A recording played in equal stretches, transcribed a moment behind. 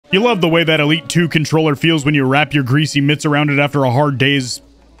You love the way that Elite 2 controller feels when you wrap your greasy mitts around it after a hard day's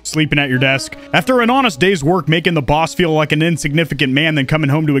sleeping at your desk. After an honest day's work making the boss feel like an insignificant man, then coming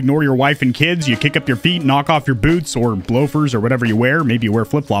home to ignore your wife and kids, you kick up your feet, knock off your boots or loafers or whatever you wear. Maybe you wear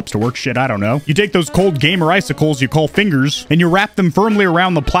flip-flops to work. Shit, I don't know. You take those cold gamer icicles you call fingers and you wrap them firmly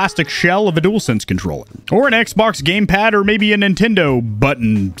around the plastic shell of a DualSense controller. Or an Xbox gamepad, or maybe a Nintendo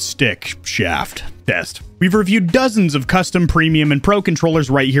button stick shaft. Test. We've reviewed dozens of custom premium and pro controllers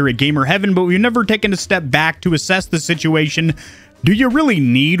right here at Gamer Heaven, but we've never taken a step back to assess the situation. Do you really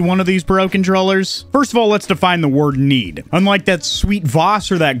need one of these pro controllers? First of all, let's define the word need. Unlike that sweet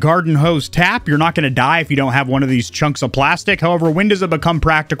Voss or that garden hose tap, you're not going to die if you don't have one of these chunks of plastic. However, when does it become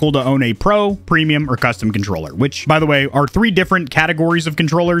practical to own a pro, premium, or custom controller? Which, by the way, are 3 different categories of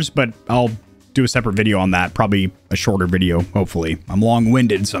controllers, but I'll do a separate video on that, probably a shorter video, hopefully. I'm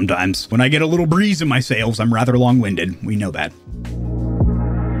long-winded sometimes. When I get a little breeze in my sails, I'm rather long-winded. We know that.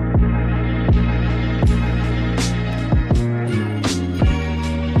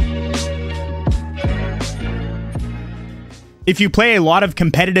 If you play a lot of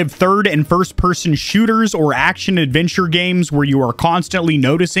competitive third and first person shooters or action adventure games where you are constantly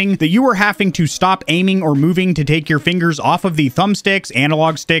noticing that you are having to stop aiming or moving to take your fingers off of the thumbsticks,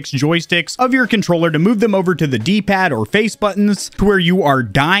 analog sticks, joysticks of your controller to move them over to the D-pad or face buttons, to where you are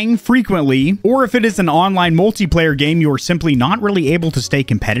dying frequently, or if it is an online multiplayer game, you are simply not really able to stay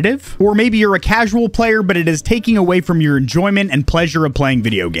competitive, or maybe you're a casual player but it is taking away from your enjoyment and pleasure of playing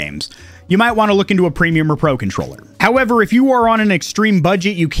video games, you might want to look into a premium or pro controller. However, if you are on an extreme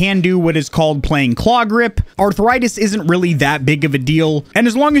budget, you can do what is called playing claw grip. Arthritis isn't really that big of a deal, and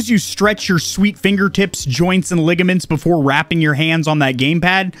as long as you stretch your sweet fingertips, joints, and ligaments before wrapping your hands on that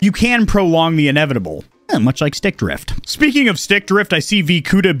gamepad, you can prolong the inevitable. Much like stick drift. Speaking of stick drift, I see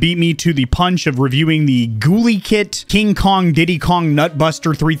Vkuda beat me to the punch of reviewing the Ghoulie Kit King Kong Diddy Kong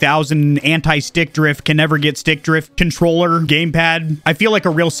Nutbuster 3000 anti-stick drift, can never get stick drift controller gamepad. I feel like a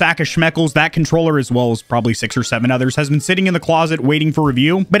real sack of schmeckles. That controller, as well as probably 6 or 7 others, has been sitting in the closet waiting for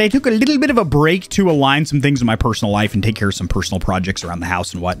review, but I took a little bit of a break to align some things in my personal life and take care of some personal projects around the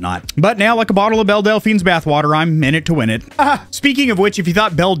house and whatnot. But now, like a bottle of Belle Delphine's bathwater, I'm in it to win it. Speaking of which, if you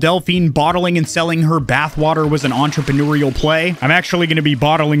thought Belle Delphine bottling and selling her bathwater was an entrepreneurial play, I'm actually going to be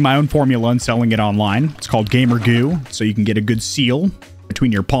bottling my own formula and selling it online. It's called Gamer Goo, so you can get a good seal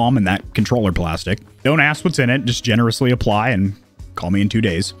between your palm and that controller plastic. Don't ask what's in it, just generously apply and call me in 2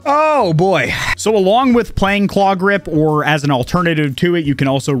 days. Oh boy. So along with playing claw grip, or as an alternative to it, you can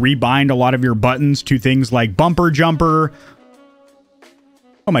also rebind a lot of your buttons to things like bumper jumper.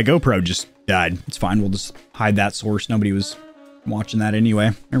 Oh, my GoPro just died. It's fine. We'll just hide that source. Nobody was watching that anyway.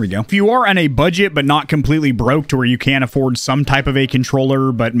 There we go. If you are on a budget but not completely broke to where you can't afford some type of a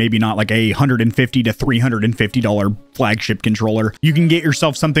controller, but maybe not like a $150 to $350 flagship controller, you can get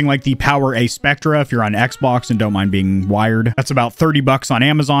yourself something like the Power A Spectra if you're on Xbox and don't mind being wired. That's about 30 bucks on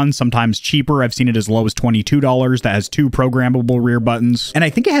Amazon, sometimes cheaper. I've seen it as low as $22. That has 2 programmable rear buttons, and I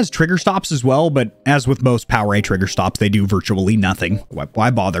think it has trigger stops as well, but as with most Power A trigger stops, they do virtually nothing.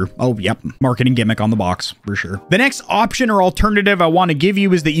 Why bother? Oh, yep. Marketing gimmick on the box, for sure. The next option or alternative I want to give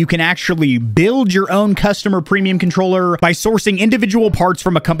you is that you can actually build your own custom or premium controller by sourcing individual parts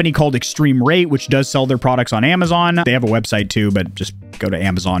from a company called Extreme Rate, which does sell their products on Amazon. They have a website too, but just go to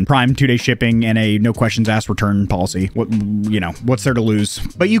Amazon Prime, 2-day shipping, and a no questions asked return policy. What's there to lose?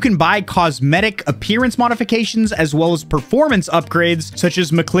 But you can buy cosmetic appearance modifications as well as performance upgrades, such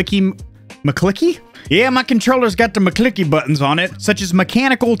as McClicky? Yeah, my controller's got the McClicky buttons on it, such as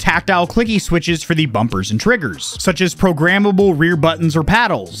mechanical tactile clicky switches for the bumpers and triggers, such as programmable rear buttons or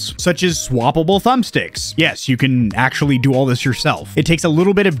paddles, such as swappable thumbsticks. Yes, you can actually do all this yourself. It takes a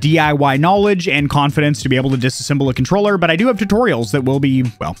little bit of DIY knowledge and confidence to be able to disassemble a controller, but I do have tutorials that will be,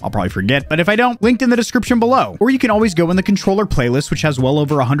 well, I'll probably forget, but if I don't, linked in the description below. Or you can always go in the controller playlist, which has well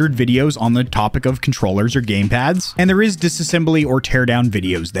over 100 videos on the topic of controllers or gamepads, and there is disassembly or teardown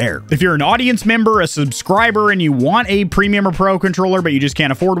videos there. If you're an audience member, a subscriber, and you want a premium or pro controller, but you just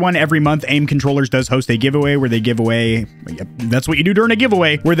can't afford one, every month AIM Controllers does host a giveaway where they give away, yep, that's what you do during a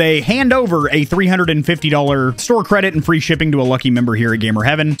giveaway, where they hand over a $350 store credit and free shipping to a lucky member here at Gamer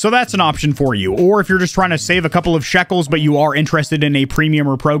Heaven. So that's an option for you. Or if you're just trying to save a couple of shekels, but you are interested in a premium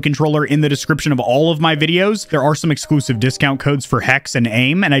or pro controller, in the description of all of my videos, there are some exclusive discount codes for Hex and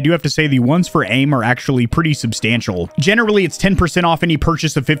AIM, and I do have to say the ones for AIM are actually pretty substantial. Generally, it's 10% off any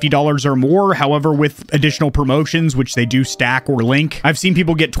purchase of $50 or more. However, with additional promotions, which they do stack or link, I've seen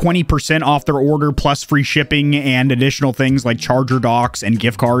people get 20% off their order plus free shipping and additional things like charger docks and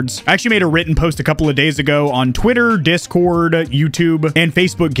gift cards. I actually made a written post a couple of days ago on Twitter, Discord, YouTube, and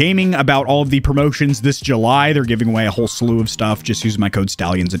Facebook Gaming about all of the promotions this July. They're giving away a whole slew of stuff. Just use my code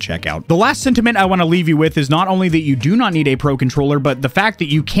Stallions at checkout. The last sentiment I want to leave you with is not only that you do not need a Pro controller, but the fact that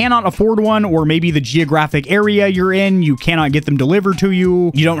you cannot afford one, or maybe the geographic area you're in, you cannot get them delivered to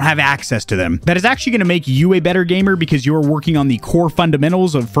you, you don't have access to them. That is actually going to make you a better gamer because you are working on the core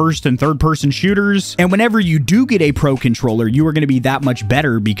fundamentals of first and third person shooters. And whenever you do get a Pro controller, you are going to be that much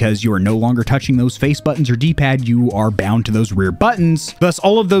better because you are no longer touching those face buttons or D-pad. You are bound to those rear buttons. Thus,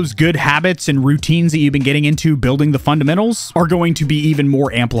 all of those good habits and routines that you've been getting into building the fundamentals are going to be even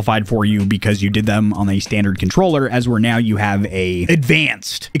more amplified for you because you did them on a standard controller, as where now you have a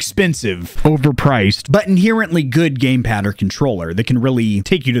advanced, expensive, overpriced, but inherently good gamepad or controller that can really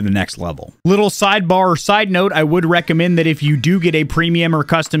take you to the next level. Little sidebar or side note, I would recommend that if you do get a premium or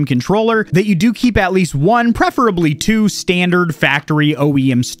custom controller, that you do keep at least one, preferably two, standard factory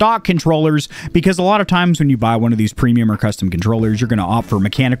OEM stock controllers, because a lot of times when you buy one of these premium or custom controllers, you're going to opt for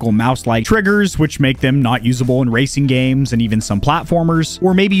mechanical mouse-like triggers, which make them not usable in racing games and even some platformers.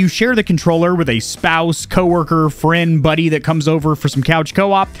 Or maybe you share the controller with a spouse, coworker, friend, buddy that comes over for some couch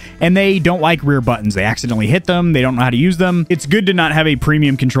co-op, and they don't like rear buttons. They accidentally hit them. They don't know how to use them. It's good to not have a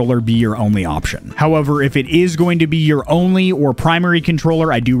premium controller be your only option. However, if it is going to be your only or primary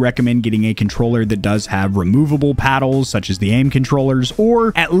controller, I do recommend getting a controller that does have removable paddles, such as the aim controllers,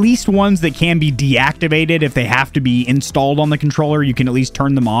 or at least ones that can be deactivated if they have to be installed on the controller. You can at least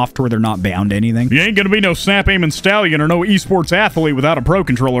turn them off to where they're not bound to anything. You ain't gonna be no snap aiming stallion or no esports athlete without a Pro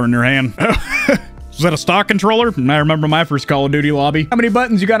controller in your hand. Was that a stock controller? I remember my first Call of Duty lobby. How many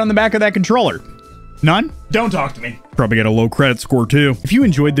buttons you got on the back of that controller? None? Don't talk to me. Probably got a low credit score too. If you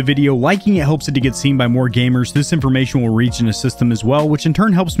enjoyed the video, liking it helps it to get seen by more gamers. This information will reach and assist them as well, which in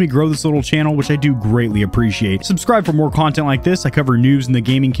turn helps me grow this little channel, which I do greatly appreciate. Subscribe for more content like this. I cover news in the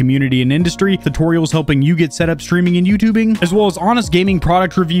gaming community and industry, tutorials helping you get set up streaming and YouTubing, as well as honest gaming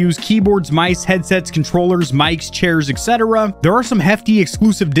product reviews, keyboards, mice, headsets, controllers, mics, chairs, etc. There are some hefty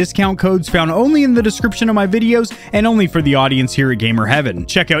exclusive discount codes found only in the description of my videos and only for the audience here at Gamer Heaven.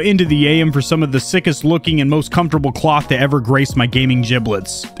 Check out Into the AM for some of the sickest looking and most comfortable cloth to ever grace my gaming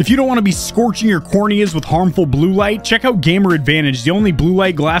giblets. If you don't want to be scorching your corneas with harmful blue light, check out Gamer Advantage, the only blue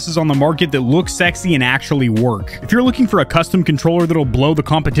light glasses on the market that look sexy and actually work. If you're looking for a custom controller that'll blow the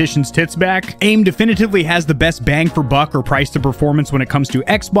competition's tits back, AIM definitively has the best bang for buck or price to performance when it comes to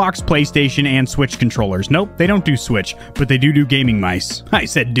Xbox, PlayStation, and Switch controllers. Nope, they don't do Switch, but they do gaming mice. I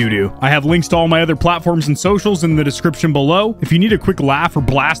said doo-doo. I have links to all my other platforms and socials in the description below. If you need a quick laugh or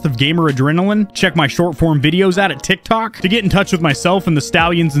blast of gamer adrenaline, check my short form videos out at TikTok. To get in touch with myself and the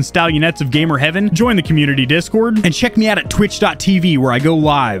Stallions and Stallionettes of Gamer Heaven, join the community Discord, and check me out at twitch.tv where I go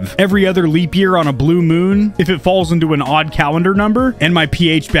live every other leap year on a blue moon if it falls into an odd calendar number, and my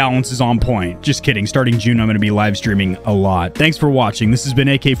pH balance is on point. Just kidding. Starting June, I'm going to be live streaming a lot. Thanks for watching. This has been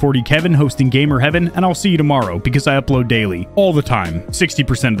AK40 Kevin hosting Gamer Heaven, and I'll see you tomorrow because I upload daily. All the time.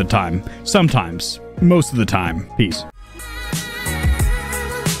 60% of the time. Sometimes. Most of the time. Peace.